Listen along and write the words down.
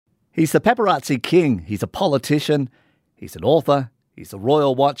He's the paparazzi king. He's a politician. He's an author. He's a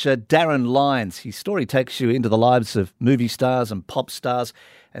royal watcher. Darren Lyons. His story takes you into the lives of movie stars and pop stars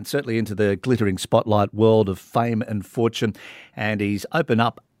and certainly into the glittering spotlight world of fame and fortune. And he's opened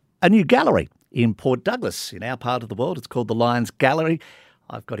up a new gallery in Port Douglas. In our part of the world, it's called the Lyons Gallery.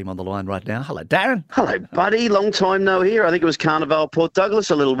 I've got him on the line right now. Hello, Darren. Hello, buddy. Long time no hear. I think it was Carnival Port Douglas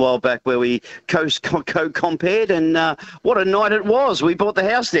a little while back where we co-compared, and what a night it was. We bought the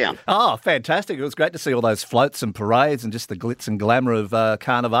house down. Oh, fantastic. It was great to see all those floats and parades and just the glitz and glamour of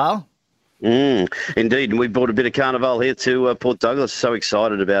Carnival. Indeed, and we brought a bit of Carnival here to Port Douglas. So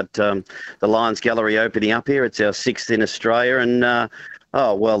excited about the Lyons Gallery opening up here. It's our 6th in Australia, and not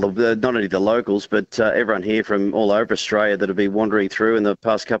only the locals, but everyone here from all over Australia that have been wandering through in the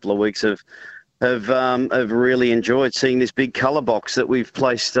past couple of weeks have really enjoyed seeing this big colour box that we've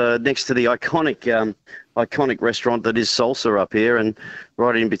placed next to the iconic restaurant that is Salsa up here, and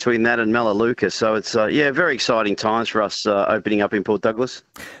right in between that and Melaleuca. So it's very exciting times for us opening up in Port Douglas.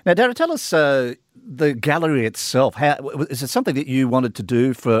 Now, Darren, tell us the gallery itself. Is it something that you wanted to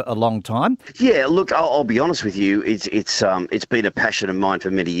do for a long time? Yeah, look, I'll be honest with you. It's been a passion of mine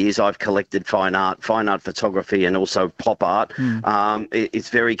for many years. I've collected fine art photography, and also pop art. It's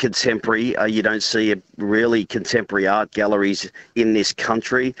very contemporary. You don't see really contemporary art galleries in this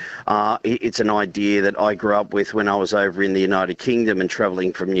country. It's an idea that I grew up with when I was over in the United Kingdom and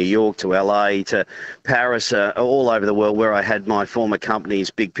travelling from New York to LA to Paris, all over the world, where I had my former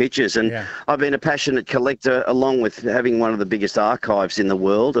company's big pictures. And I've been a passionate collector, along with having one of the biggest archives in the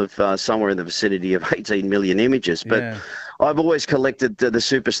world of somewhere in the vicinity of 18 million images. But I've always collected the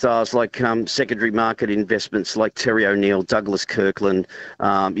superstars like secondary market investments like Terry O'Neill, Douglas Kirkland.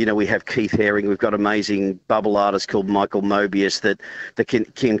 We have Keith Haring. We've got amazing bubble artists called Michael Mobius that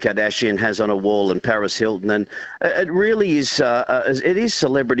Kim Kardashian has on a wall, and Paris Hilton. And it really is, it is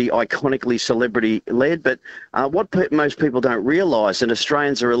iconically celebrity-led. But what most people don't realise, and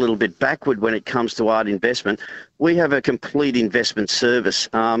Australians are a little bit backward when it comes to art investment, we have a complete investment service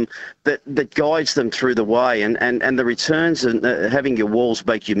that guides them through the way, and the returns and having your walls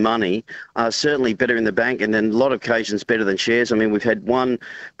make you money are certainly better in the bank, and then a lot of occasions better than shares. I mean, we've had one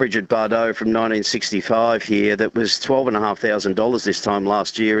Brigitte Bardot from 1965 here that was $12,500 this time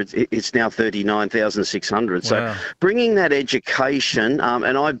last year. It's now $39,600. Wow. So bringing that education,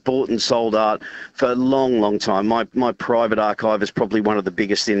 and I've bought and sold art for a long, long time. My private archive is probably one of the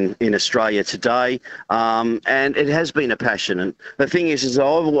biggest in Australia today, and it has been a passion. And the thing is I've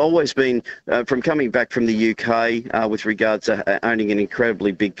always been, from coming back from the UK with regard to owning an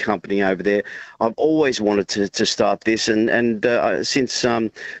incredibly big company over there, I've always wanted to start this. And since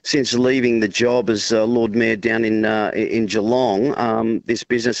leaving the job as Lord Mayor down in Geelong, this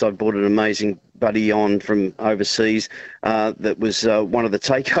business, I've brought an amazing buddy on from overseas that was one of the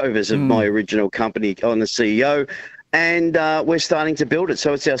takeovers of my original company on the CEO. And we're starting to build it.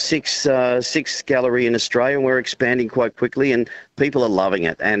 So it's our sixth gallery in Australia, and we're expanding quite quickly, and people are loving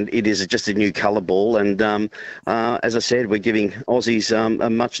it. And it is just a new colour ball. And as I said, we're giving Aussies a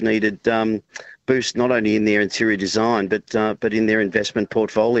much-needed boost, not only in their interior design, but in their investment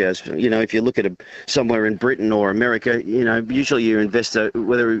portfolios. If you look at somewhere in Britain or America, usually your investor,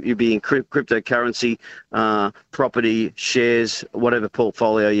 whether you be in cryptocurrency, property, shares, whatever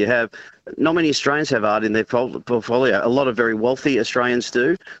portfolio you have, not many Australians have art in their portfolio. A lot of very wealthy Australians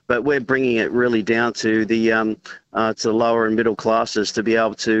do, but we're bringing it really down to the lower and middle classes to be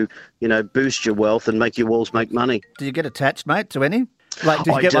able to, boost your wealth and make your walls make money. Do you get attached, mate, to any? Like,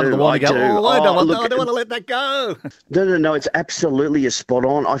 did you get one of the one to go, I don't want to let that go? No, it's absolutely a spot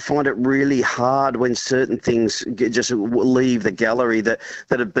on. I find it really hard when certain things just leave the gallery that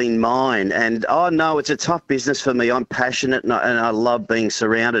have been mine. And, it's a tough business for me. I'm passionate and I love being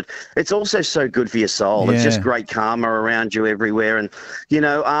surrounded. It's also so good for your soul. Yeah. It's just great karma around you everywhere. And,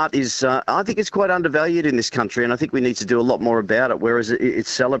 art is, I think it's quite undervalued in this country, and I think we need to do a lot more about it, whereas it's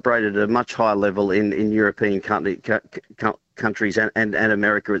celebrated at a much higher level in European countries and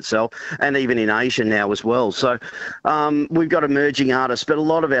America itself, and even in Asia now as well. So we've got emerging artists, but a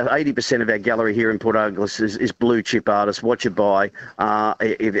lot of 80% of our gallery here in Port Douglas is blue chip artists. Watch it buy.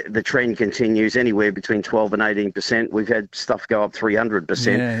 If the trend continues anywhere between 12 and 18%, we've had stuff go up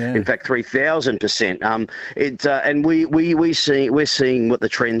 300%. In fact, 3,000%. And we're seeing what the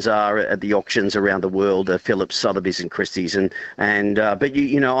trends are at the auctions around the world, Phillips, Sotheby's, and Christie's, but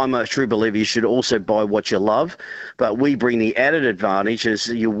I'm a true believer you should also buy what you love, but we bring the added advantage is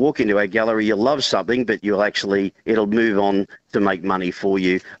you walk into our gallery, you love something, but it'll move on to make money for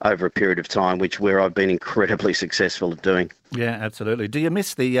you over a period of time, where I've been incredibly successful at doing. Yeah, absolutely. Do you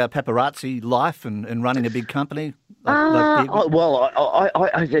miss the paparazzi life and running a big company? It's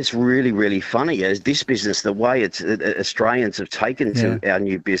really, really funny. As this business, the way Australians have taken to our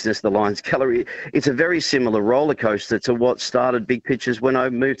new business, the Lions Gallery, it's a very similar roller coaster to what started Big Pictures when I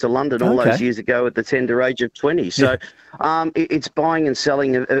moved to London all those years ago at the tender age of 20. So it's buying and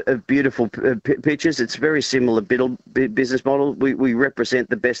selling of beautiful pictures. It's very similar business model. We represent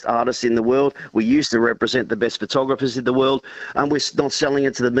the best artists in the world. We used to represent the best photographers in the world. And we're not selling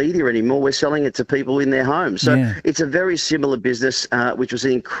it to the media anymore. We're selling it to people in their homes. So it's a very similar business, which was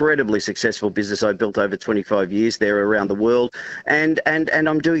an incredibly successful business I built over 25 years there around the world. And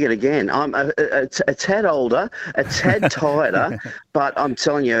I'm doing it again. I'm a tad older, a tad tireder, but I'm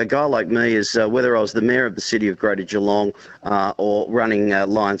telling you, a guy like me is, whether I was the mayor of the city of Greater Geelong or running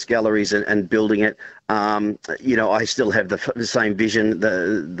Lions Galleries and building it, I still have the same vision,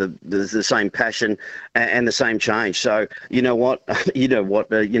 the same passion, and the same change. So my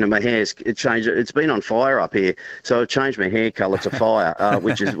hair's changed. It's been on fire up here, so I've changed my hair colour to fire,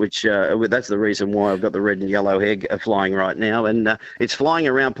 which that's the reason why I've got the red and yellow hair flying right now, and it's flying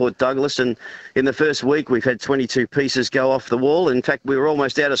around Port Douglas. And in the first week, we've had 22 pieces go off the wall. In fact, we were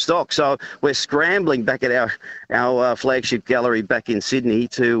almost out of stock, so we're scrambling back at our flagship gallery back in Sydney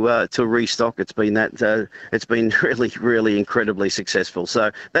to restock. It's been really, really incredibly successful.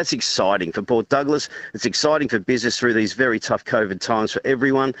 So that's exciting for Port Douglas. It's exciting for business through these very tough COVID times for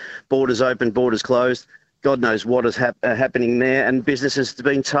everyone. Borders open, borders closed. God knows what is happening there. And business has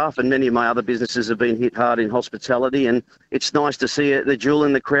been tough, and many of my other businesses have been hit hard in hospitality. And it's nice to see the jewel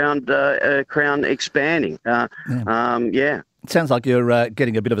in the crown expanding. It sounds like you're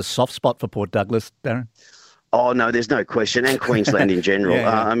getting a bit of a soft spot for Port Douglas, Darren. Oh, no, there's no question. And Queensland in general.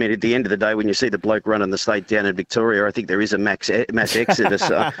 I mean, at the end of the day, when you see the bloke running the state down in Victoria, I think there is a mass exodus.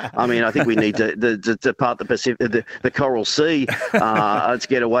 I mean, I think we need to depart the Pacific, the Coral Sea to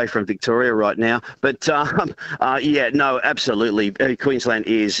get away from Victoria right now. But, absolutely. Queensland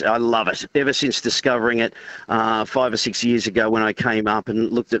I love it. Ever since discovering it 5 or 6 years ago when I came up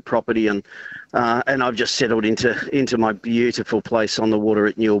and looked at property and I've just settled into my beautiful place on the water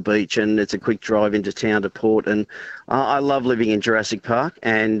at Newell Beach, and it's a quick drive into town to Port. And I love living in Jurassic Park,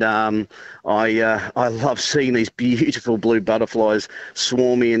 and I love seeing these beautiful blue butterflies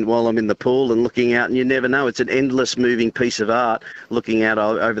swarm in while I'm in the pool and looking out. And you never know; it's an endless moving piece of art looking out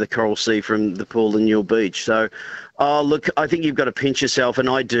over the Coral Sea from the pool in Newell Beach. So. Oh, look, I think you've got to pinch yourself, and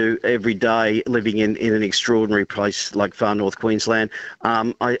I do every day living in an extraordinary place like far north Queensland.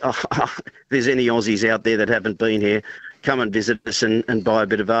 If there's any Aussies out there that haven't been here, come and visit us and buy a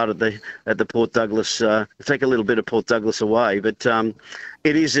bit of art at the Port Douglas. Take a little bit of Port Douglas away, but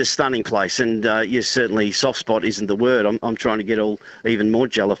it is a stunning place, and certainly soft spot isn't the word. I'm trying to get even more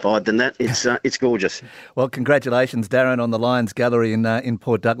jellified than that. It's gorgeous. Well, congratulations, Darren, on the Lions Gallery in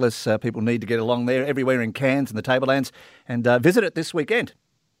Port Douglas. People need to get along there everywhere in Cairns and the Tablelands and visit it this weekend.